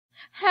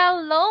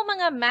Hello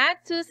mga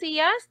math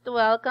enthusiast!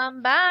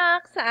 Welcome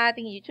back sa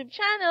ating YouTube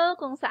channel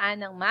kung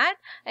saan ang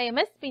math ay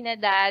mas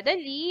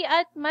pinadadali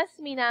at mas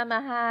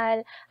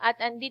minamahal.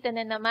 At andito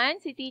na naman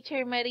si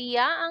Teacher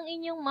Maria, ang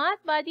inyong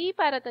math buddy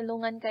para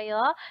tulungan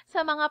kayo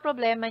sa mga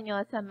problema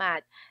nyo sa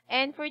math.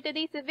 And for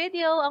today's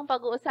video, ang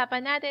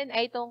pag-uusapan natin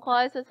ay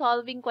tungkol sa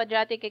solving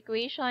quadratic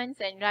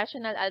equations and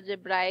rational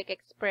algebraic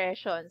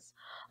expressions.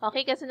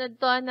 Okay, kasunod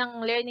to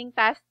ng learning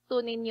task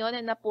 2 ninyo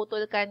na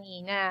naputol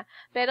kanina.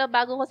 Pero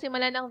bago ko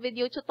simulan ang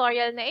video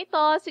tutorial na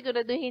ito,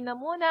 siguraduhin na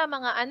muna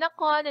mga anak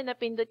ko na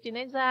napindot yun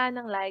na dyan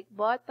ng like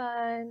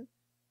button.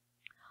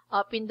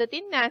 O,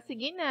 pindutin na.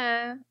 Sige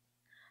na.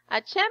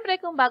 At syempre,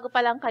 kung bago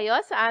pa lang kayo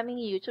sa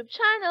aming YouTube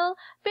channel,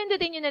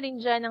 pindutin nyo na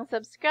rin dyan ang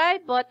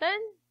subscribe button.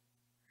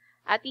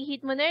 At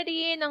i-hit mo na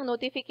rin ang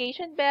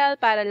notification bell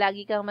para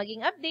lagi kang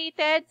maging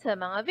updated sa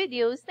mga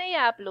videos na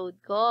i-upload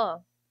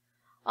ko.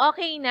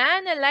 Okay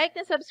na? Na-like,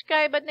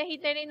 na-subscribe at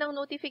na-hit na rin ang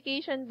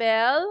notification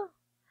bell?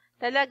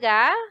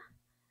 Talaga?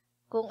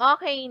 Kung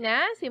okay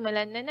na,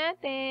 simulan na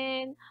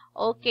natin.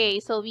 Okay,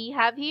 so we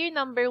have here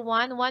number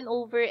 1, 1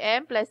 over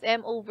m plus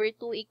m over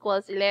 2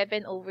 equals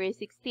 11 over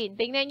 16.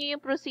 Tingnan nyo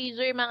yung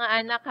procedure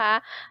mga anak ha.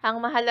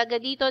 Ang mahalaga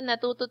dito,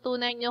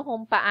 natututunan nyo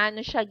kung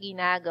paano siya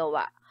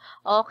ginagawa.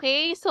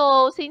 Okay,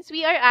 so since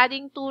we are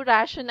adding two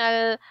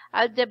rational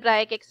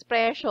algebraic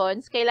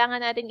expressions, kailangan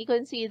natin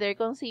i-consider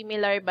kung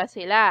similar ba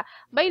sila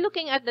by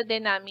looking at the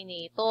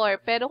denominator.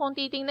 Pero kung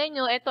titingnan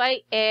nyo, ito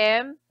ay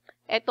m,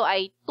 ito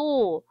ay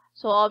 2.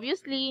 So,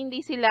 obviously,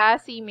 hindi sila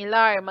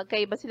similar.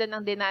 Magkaiba sila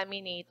ng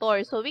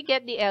denominator. So, we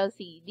get the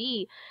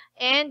LCD.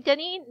 And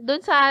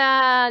dun sa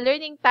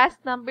learning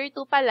task number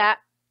 2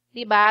 pala,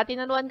 diba,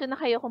 tinuruan ko na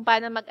kayo kung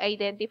paano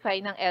mag-identify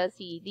ng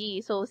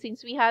LCD. So,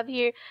 since we have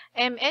here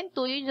m and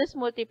 2, you just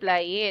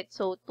multiply it.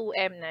 So,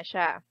 2m na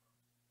siya.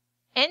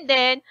 And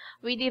then,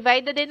 we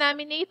divide the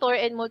denominator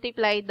and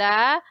multiply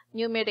the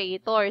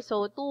numerator.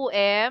 So,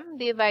 2m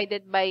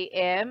divided by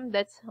m,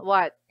 that's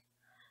what?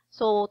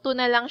 So, 2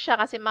 na lang siya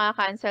kasi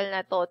makakancel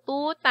na to.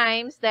 2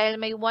 times,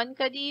 dahil may 1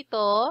 ka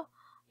dito,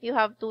 you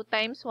have 2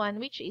 times 1,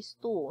 which is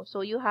 2.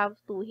 So, you have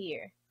 2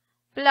 here.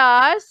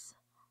 Plus,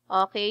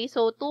 okay,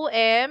 so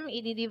 2m,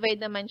 i-divide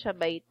naman siya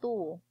by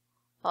 2.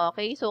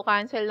 Okay, so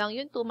cancel lang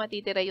yung 2,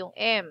 matitira yung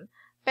m.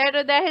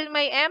 Pero dahil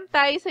may m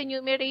tayo sa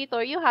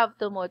numerator, you have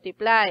to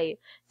multiply.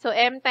 So,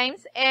 m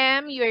times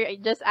m, you're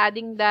just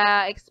adding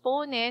the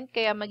exponent,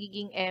 kaya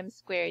magiging m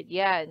squared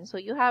yan. So,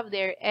 you have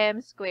there m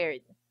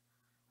squared.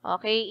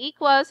 Okay,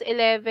 equals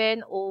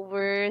 11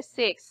 over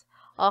 6.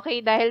 Okay,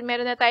 dahil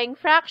meron na tayong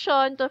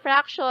fraction to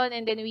fraction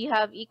and then we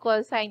have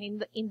equal sign in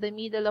the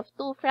middle of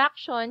two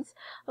fractions,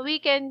 we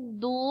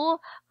can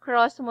do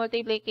cross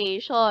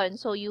multiplication.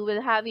 So, you will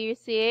have here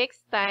 6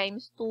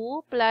 times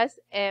 2 plus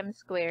m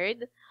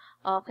squared.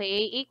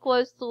 Okay,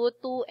 equals to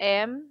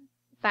 2m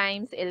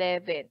times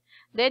 11.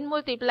 Then,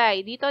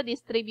 multiply. Dito,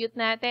 distribute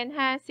natin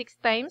ha. 6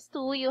 times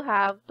 2, you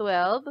have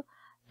 12.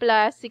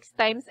 Plus 6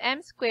 times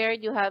m squared,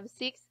 you have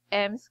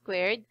 6m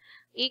squared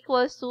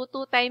equals to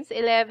 2 times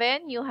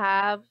 11, you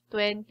have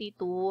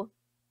 22m.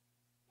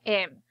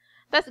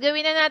 Tapos,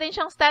 gawin na natin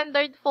siyang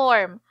standard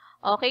form.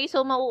 Okay,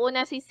 so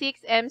mauuna si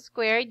 6m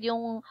squared,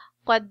 yung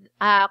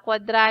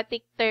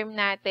quadratic term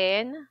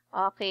natin.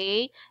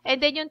 Okay, and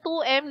then yung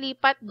 2m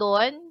lipat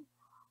doon.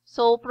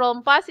 So,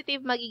 from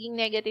positive, magiging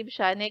negative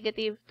siya,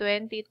 negative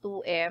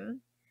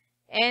 22m.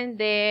 And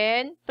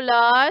then,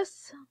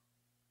 plus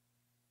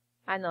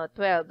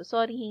 12.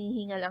 Sorry,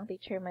 hinihinga lang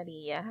Teacher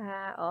Maria,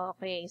 ha?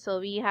 Okay,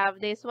 so we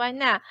have this one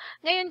na.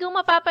 Ngayon, kung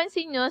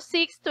mapapansin nyo,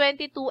 6,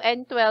 22,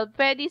 and 12,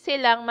 pwede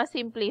silang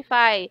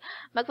masimplify.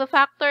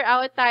 Magpa-factor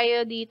out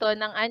tayo dito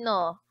ng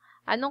ano?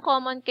 Anong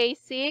common kay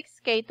 6,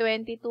 kay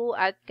 22,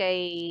 at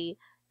kay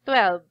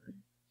 12?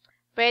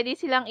 Pwede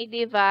silang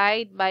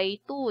i-divide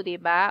by 2,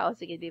 diba? O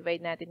sige,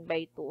 divide natin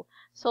by 2.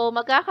 So,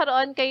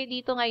 magkakaroon kayo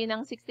dito ngayon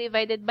ng 6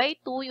 divided by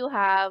 2, you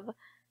have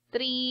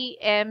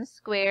 3m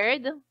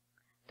squared.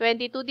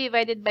 22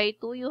 divided by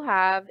 2, you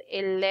have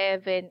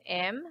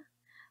 11m.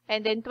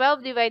 And then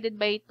 12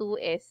 divided by 2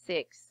 is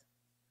 6.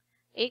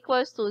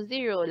 Equals to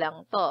 0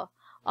 lang to.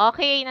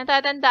 Okay,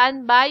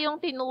 natatandaan ba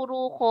yung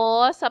tinuro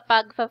ko sa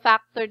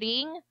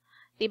pag-factoring?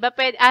 Diba,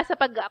 sa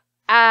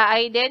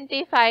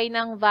pag-identify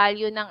ng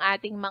value ng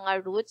ating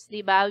mga roots,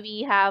 diba?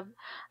 We have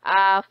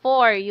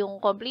 4, yung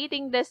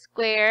completing the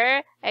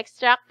square,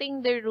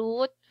 extracting the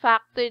root,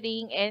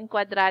 factoring, and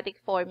quadratic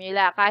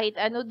formula. Kahit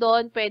ano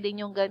doon, pwede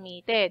nyong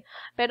gamitin.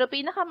 Pero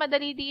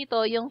pinakamadali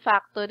dito, yung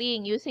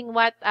factoring. Using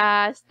what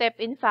step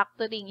in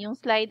factoring? Yung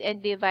slide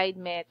and divide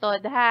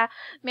method, ha?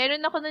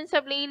 Meron ako nun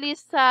sa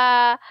playlist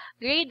sa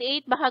grade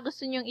 8. Baka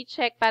gusto nyong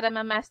i-check para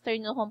ma-master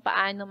nyo kung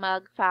paano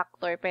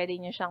mag-factor. Pwede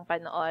nyo siyang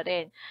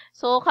panoorin.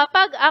 So,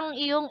 kapag ang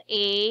iyong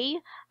A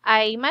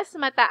ay mas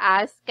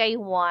mataas kay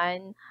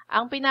 1,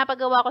 ang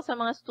pinapagawa ko sa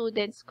mga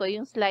students ko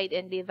yung slide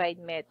and divide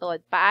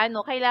method.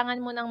 Paano?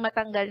 Kailangan mo nang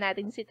matanggal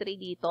natin si 3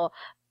 dito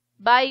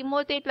by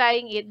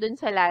multiplying it dun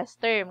sa last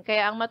term.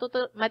 Kaya ang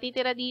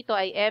matitira dito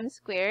ay m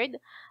squared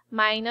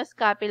minus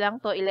copy lang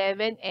to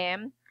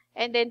 11m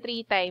and then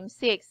 3 times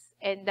 6.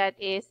 and that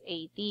is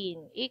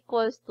 18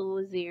 equals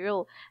to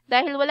 0.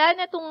 Dahil wala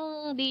na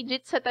itong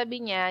digit sa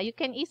tabi niya, you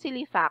can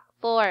easily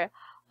factor.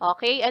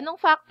 Okay, anong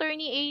factor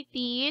ni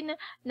 18?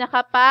 Na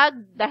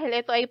kapag, dahil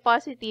ito ay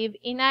positive,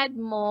 in-add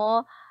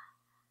mo,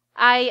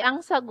 ay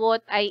ang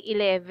sagot ay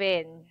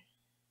 11.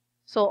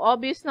 So,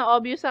 obvious na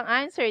obvious ang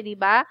answer, di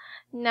ba?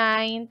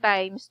 9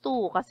 times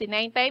 2. Kasi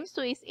 9 times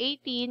 2 is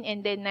 18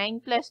 and then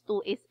 9 plus 2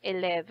 is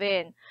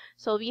 11.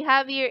 So, we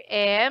have here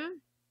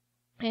M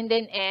and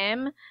then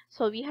M.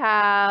 So, we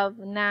have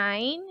 9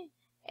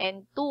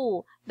 and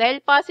 2. Dahil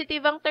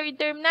positive ang third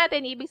term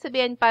natin, ibig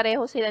sabihin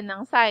pareho sila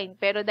ng sign.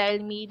 Pero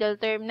dahil middle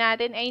term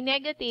natin ay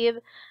negative,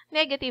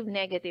 negative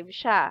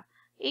siya.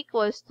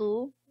 Equals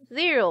to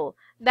 0.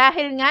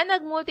 Dahil nga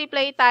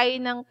nag-multiply tayo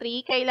ng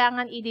 3,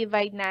 kailangan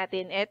i-divide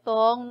natin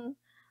itong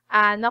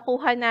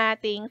nakuha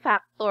nating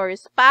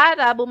factors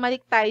para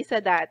bumalik tayo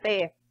sa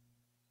dati.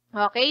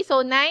 Okay,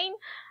 so 9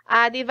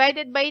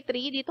 divided by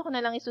 3, dito ko na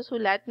lang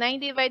isusulat.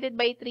 9 divided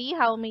by 3,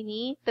 how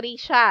many? 3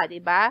 siya,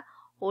 di ba?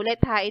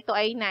 Ulit ha, ito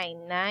ay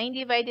 9. 9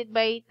 divided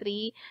by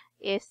 3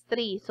 is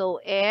 3. So,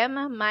 M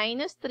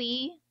minus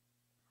 3.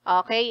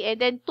 Okay,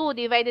 and then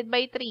 2 divided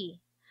by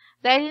 3.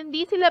 Dahil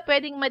hindi sila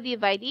pwedeng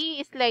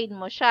ma-divide, i-slide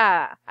mo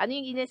siya. Ano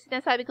yung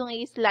sinasabi kong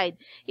i-slide?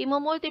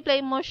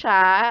 I-multiply mo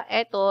siya,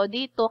 eto,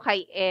 dito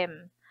kay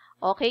M.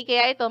 Okay,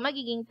 kaya ito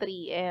magiging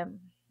 3M.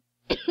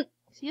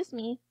 Excuse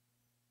me.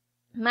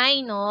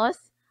 Minus,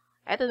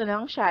 eto na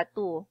lang siya,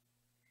 2.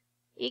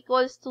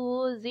 Equals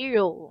to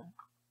 0.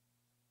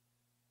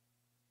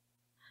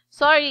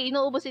 Sorry,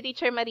 inuubos si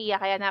Teacher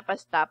Maria, kaya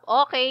napastop.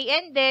 Okay,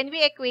 and then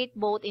we equate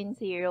both in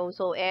 0.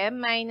 So,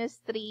 M minus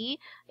 3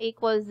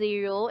 equals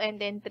 0, and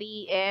then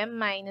 3M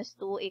minus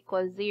 2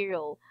 equals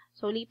 0.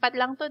 So, lipat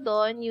lang to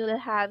doon. You'll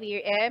have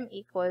here M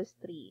equals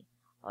 3.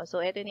 O,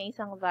 so, ito na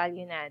isang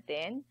value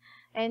natin.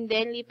 And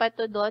then, lipat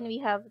to doon, we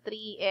have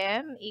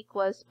 3M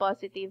equals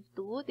positive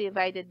 2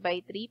 divided by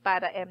 3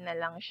 para M na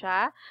lang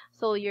siya.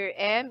 So, your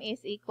M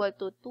is equal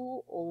to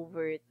 2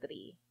 over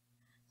 3.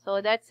 So,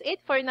 that's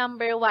it for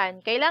number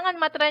 1. Kailangan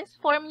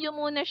matransform nyo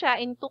muna siya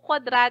into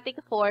quadratic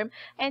form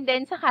and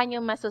then saka nyo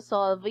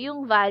masosolve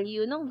yung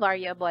value ng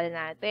variable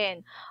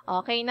natin.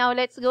 Okay, now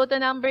let's go to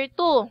number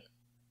 2.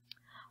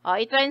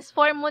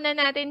 I-transform muna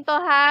natin to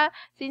ha.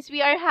 Since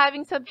we are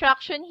having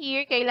subtraction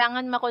here,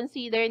 kailangan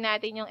makonsider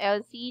natin yung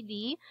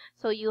LCD.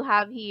 So, you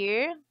have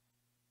here,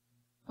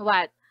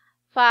 what?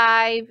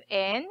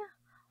 5n.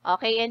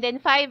 Okay, and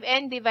then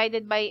 5n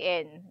divided by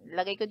n.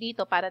 Lagay ko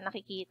dito para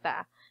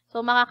nakikita. So,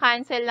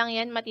 maka-cancel lang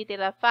yan,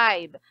 matitira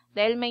 5.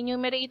 Dahil may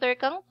numerator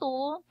kang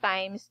 2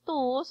 times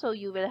 2, so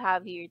you will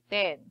have here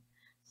 10.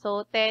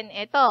 So, 10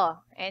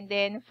 ito. And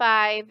then,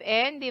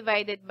 5n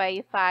divided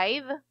by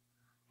 5.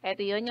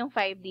 Ito yun, yung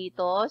 5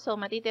 dito. So,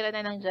 matitira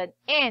na lang dyan,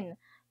 n.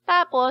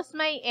 Tapos,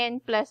 may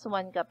n plus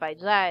 1 ka pa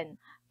dyan.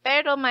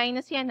 Pero,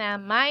 minus yan na,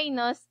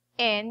 minus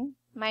n,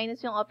 minus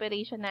yung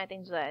operation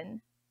natin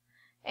dyan.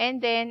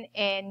 And then,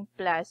 n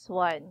plus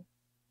 1.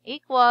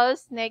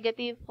 Equals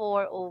negative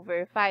 4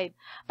 over 5.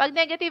 Pag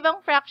negative ang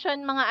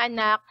fraction, mga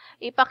anak,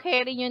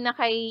 ipakarry nyo na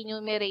kay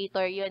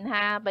numerator yun,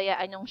 ha?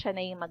 Bayaan yung siya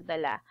na yung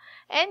magdala.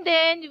 And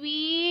then,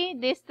 we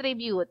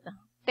distribute.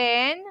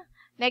 10,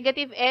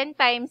 negative n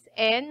times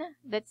n,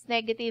 that's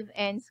negative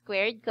n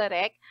squared,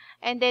 correct?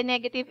 And then,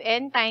 negative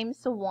n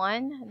times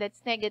 1,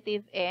 that's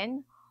negative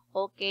n.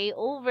 Okay,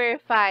 over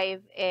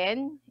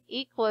 5n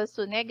equals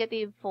to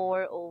negative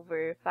 4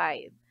 over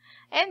 5.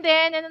 And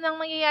then, ano nang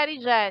mangyayari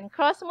dyan?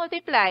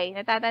 Cross-multiply.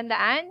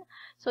 Natatandaan?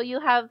 So,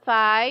 you have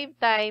 5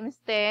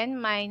 times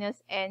 10 minus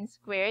n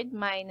squared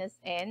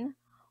minus n.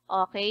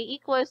 Okay,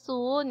 equals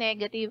to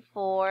negative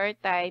 4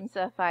 times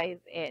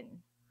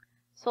 5n.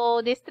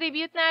 So,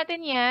 distribute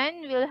natin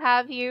yan. We'll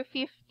have here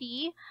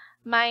 50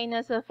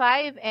 minus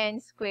 5n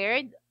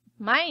squared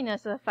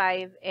minus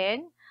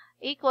 5n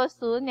equals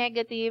to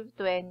negative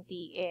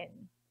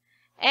 20n.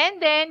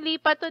 And then,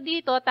 lipat to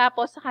dito,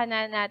 tapos saka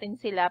na natin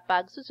sila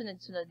pag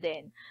susunod-sunod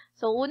din.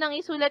 So, unang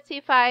isulat si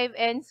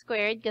 5n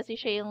squared kasi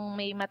siya yung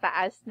may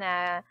mataas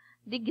na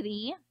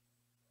degree.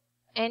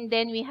 And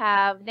then, we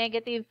have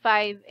negative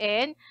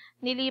 5n.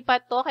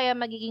 Nilipat to, kaya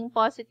magiging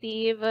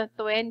positive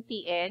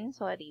 20n.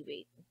 Sorry,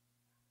 wait.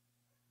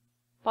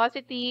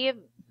 Positive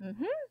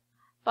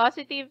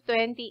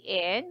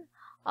 20n.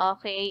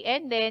 Okay,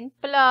 and then,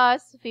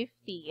 plus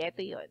 50.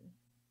 Ito yun.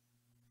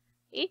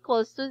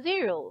 Equals to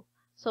 0.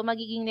 So,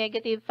 magiging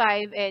negative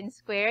 5n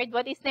squared.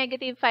 What is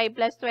negative 5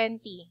 plus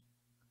 20?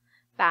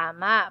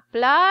 Tama.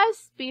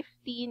 Plus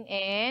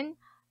 15n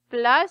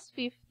plus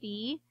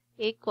 50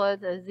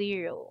 equals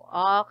 0.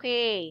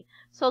 Okay.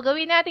 So,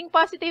 gawin natin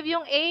positive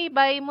yung a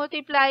by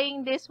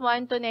multiplying this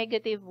one to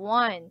negative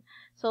 1.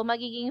 So,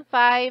 magiging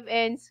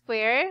 5n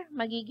squared.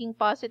 Magiging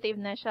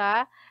positive na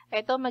siya.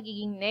 Ito,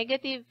 magiging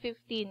negative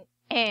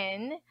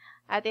 15n.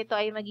 At ito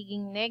ay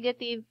magiging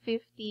negative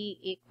 50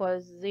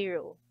 equals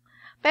 0.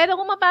 Pero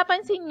kung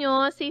mapapansin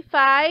nyo, si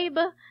 5,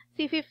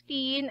 si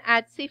 15,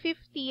 at si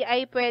 50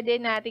 ay pwede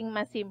nating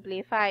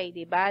masimplify,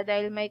 diba?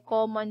 Dahil may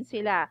common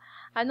sila.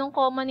 Anong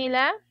common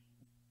nila?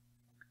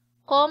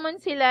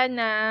 common sila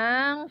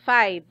ng 5.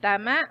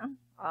 Tama?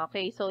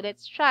 Okay, so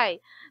let's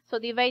try. So,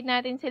 divide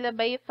natin sila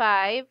by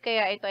 5.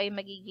 Kaya ito ay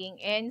magiging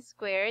n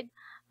squared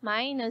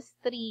minus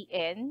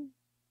 3n.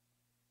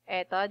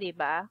 Ito, di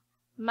ba?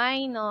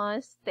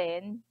 Minus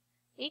 10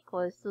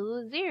 equals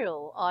to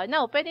 0.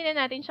 Now, pwede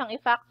na natin siyang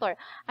i-factor.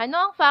 Ano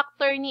ang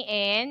factor ni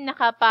n na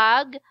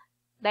kapag,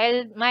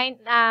 dahil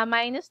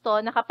minus to,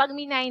 na kapag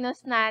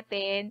minus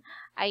natin,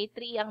 ay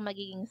 3 ang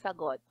magiging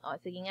sagot.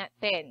 Sige nga,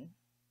 10.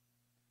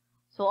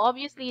 So,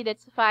 obviously,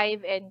 that's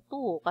 5 and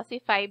 2.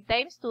 Kasi 5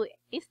 times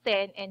 2 is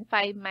 10 and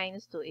 5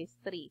 minus 2 is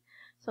 3.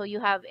 So,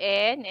 you have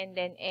n, and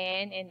then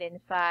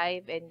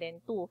 5, and then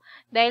 2.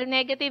 Dahil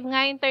negative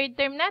nga yung third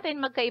term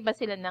natin, magkaiba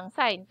sila ng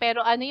sign.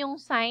 Pero ano yung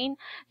sign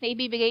na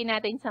ibibigay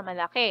natin sa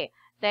malaki?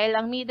 Dahil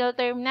ang middle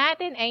term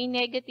natin ay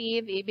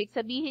negative, ibig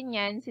sabihin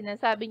yan,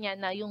 sinasabi niya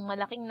na yung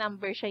malaking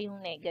number siya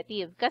yung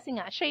negative. Kasi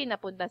nga, siya yung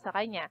napunta sa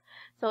kanya.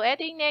 So,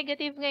 ito yung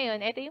negative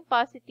ngayon, ito yung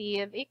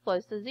positive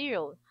equals to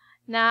 0.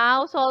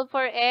 Now, solve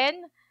for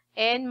n.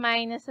 N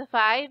minus 5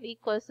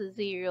 equals to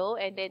 0.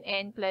 And then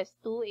n plus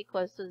 2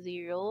 equals to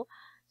 0.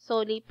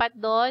 So, lipat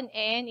doon.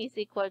 N is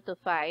equal to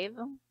 5.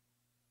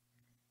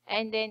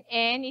 And then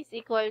n is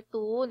equal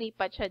to,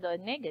 lipat siya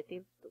doon,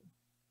 negative 2.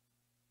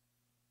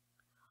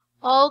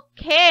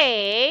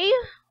 Okay.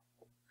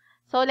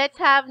 So,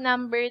 let's have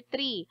number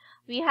 3.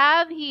 We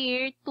have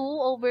here 2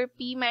 over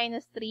p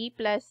minus 3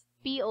 plus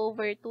p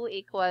over 2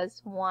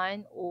 equals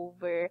 1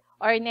 over,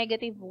 or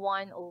negative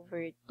 1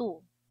 over 2.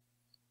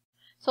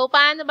 So,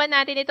 paano ba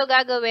natin ito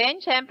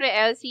gagawin? Siyempre,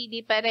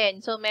 LCD pa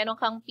rin. So,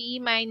 meron kang p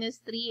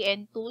minus 3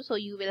 and 2.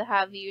 So, you will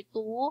have here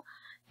 2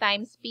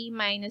 times p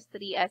minus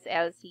 3 as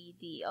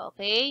LCD.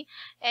 Okay?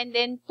 And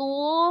then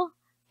 2,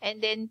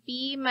 and then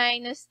p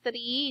minus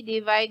 3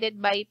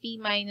 divided by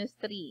p minus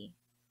 3.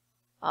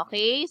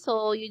 Okay,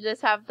 so you just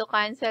have to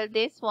cancel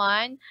this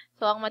one.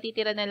 So, ang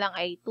matitira na lang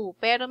ay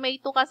 2. Pero may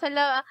 2 ka sa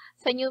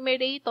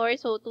numerator.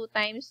 So, 2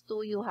 times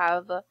 2, you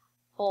have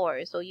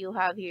 4. So, you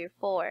have here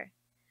 4.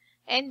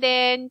 And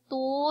then,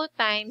 2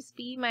 times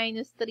p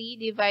minus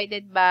 3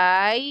 divided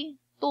by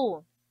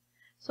 2.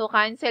 So,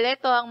 cancel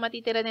ito. Ang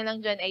matitira na lang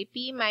dyan ay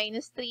p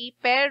minus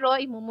 3. Pero,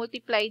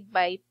 imumultiplied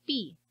by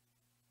p.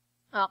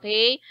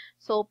 Okay?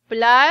 So,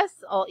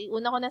 plus,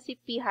 iuna ko na si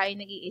p,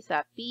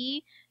 nag-iisa.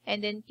 P,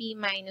 and then p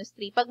minus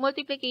 3. Pag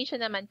multiplication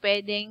naman,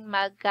 pwedeng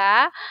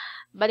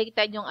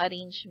baliktad yung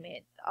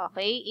arrangement.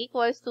 Okay?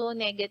 Equals to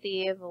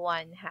negative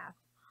 1/2.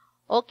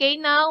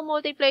 Okay, now,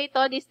 multiply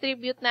ito.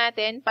 Distribute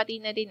natin, pati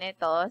na din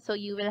ito. So,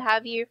 you will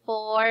have here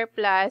 4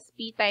 plus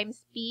p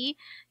times p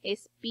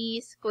is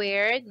p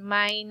squared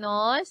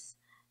minus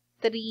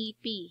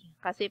 3p.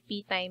 Kasi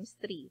p times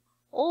 3.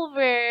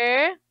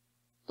 Over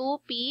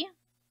 2p.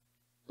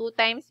 2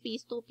 times p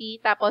is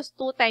 2p, tapos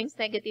 2 times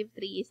negative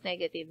 3 is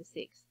negative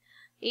 6.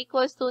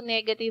 Equals to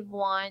negative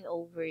 1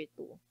 over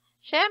 2.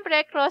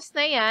 Siyempre, cross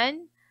na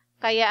yan.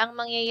 Kaya ang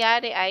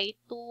mangyayari ay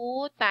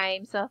 2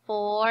 times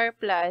 4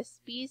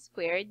 plus p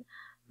squared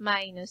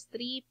minus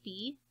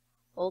 3p.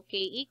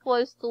 Okay,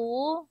 equals to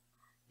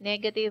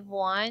negative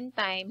 1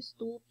 times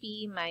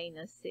 2p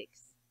minus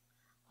 6.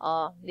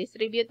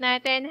 Distribute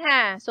natin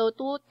ha. So,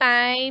 2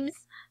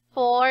 times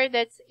 4,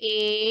 that's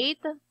 8.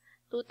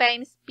 2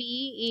 times p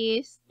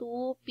is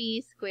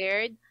 2p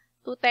squared.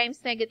 2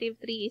 times negative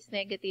 3 is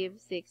negative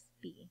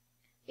 6p.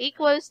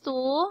 Equals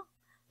to,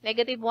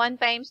 negative 1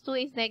 times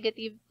 2 is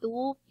negative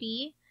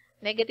 2p.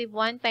 Negative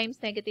 1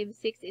 times negative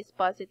 6 is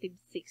positive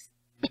 6.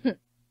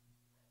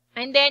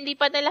 And then,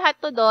 lipat na lahat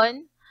to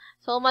doon.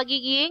 So,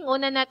 magiging,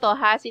 una na to,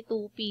 si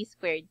 2p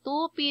squared.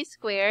 2p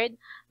squared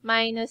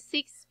minus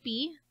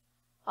 6p.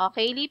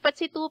 Okay, lipat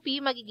si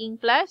 2p, magiging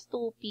plus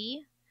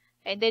 2p.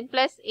 And then,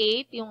 plus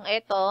 8, yung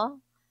ito.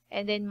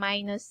 And then,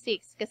 minus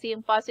 6. Kasi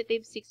yung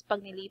positive 6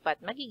 pag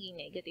nilipat, magiging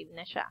negative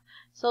na siya.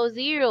 So,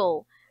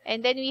 0. And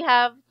then, we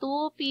have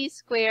 2p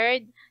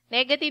squared.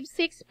 Negative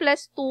 6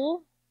 plus 2.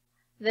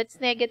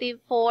 That's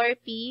negative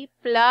 4p.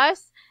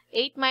 Plus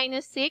 8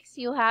 minus 6,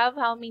 you have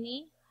how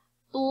many?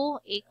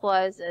 2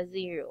 equals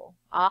 0.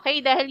 Okay,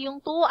 dahil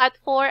yung 2 at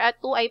 4 at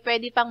 2 ay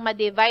pwede pang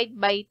ma-divide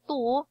by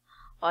 2.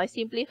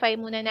 Simplify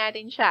muna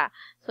natin siya.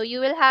 So,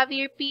 you will have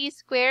your p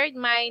squared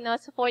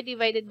minus 4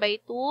 divided by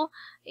 2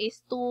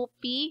 is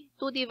 2p.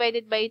 2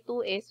 divided by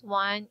 2 is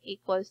 1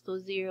 equals to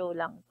 0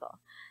 lang to.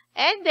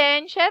 And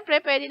then,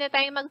 syempre, pwede na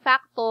tayong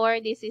mag-factor.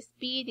 This is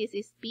p, this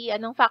is p.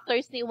 Anong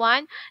factors ni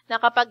 1?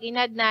 Na kapag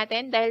in-add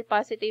natin, dahil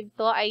positive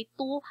to, ay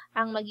 2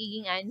 ang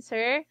magiging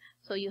answer.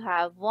 So, you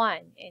have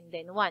 1 and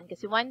then 1.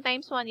 Kasi 1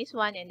 times 1 is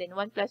 1 and then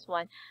 1 plus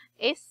 1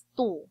 is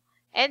 2.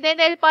 And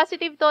then, dahil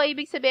positive to,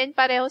 ibig sabihin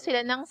pareho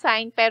sila ng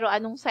sign, pero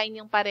anong sign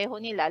yung pareho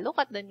nila? Look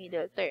at the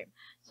middle term.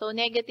 So,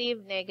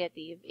 negative,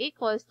 negative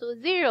equals to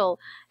 0.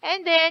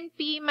 And then,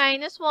 p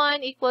minus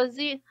 1 equals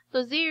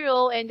to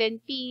 0, and then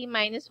p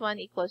minus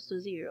 1 equals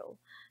to 0.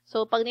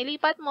 So, pag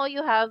nilipat mo,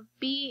 you have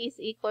p is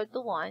equal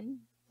to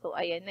 1. So,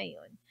 ayan na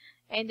yun.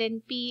 And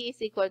then, p is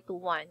equal to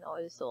 1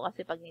 also,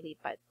 kasi pag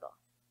nilipat to.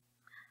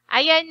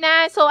 Ayan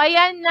na. So,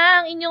 ayan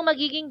na ang inyong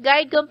magiging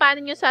guide kung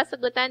paano nyo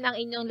sasagutan ang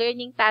inyong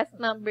learning task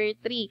number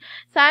 3.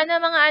 Sana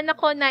mga anak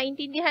ko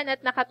naintindihan at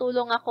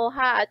nakatulong ako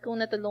ha. At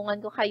kung natulungan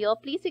ko kayo,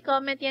 please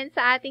i-comment yan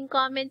sa ating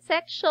comment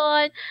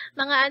section.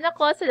 Mga anak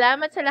ko,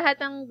 salamat sa lahat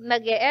ng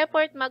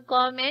nag-e-effort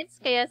mag-comments.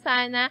 Kaya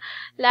sana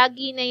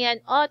lagi na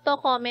yan,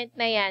 auto-comment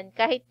na yan.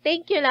 Kahit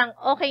thank you lang,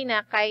 okay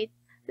na. Kahit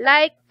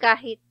like,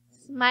 kahit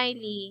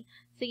smiley.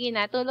 Sige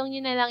na, tulong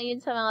nyo na lang yun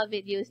sa mga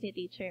videos ni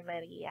Teacher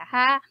Maria,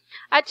 ha?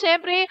 At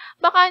syempre,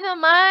 baka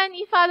naman,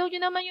 i-follow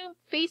nyo naman yung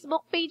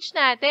Facebook page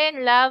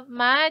natin, Love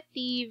Math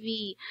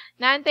TV.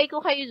 Naantay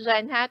ko kayo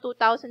dyan, ha?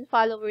 2,000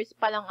 followers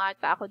pa lang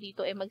ata ako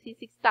dito.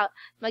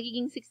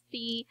 Magiging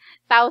 60,000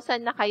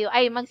 na kayo.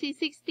 Ay,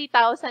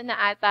 magsi-60,000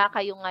 na ata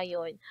kayo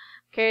ngayon.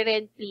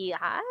 Currently,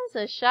 ha?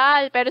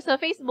 Social. Pero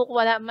sa Facebook,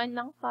 wala man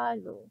lang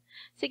follow.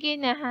 Sige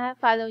na, ha?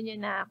 Follow nyo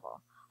na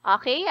ako.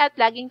 Okay, at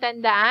laging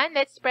tandaan,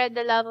 let's spread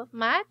the love of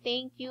math.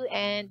 Thank you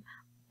and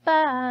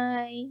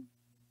bye!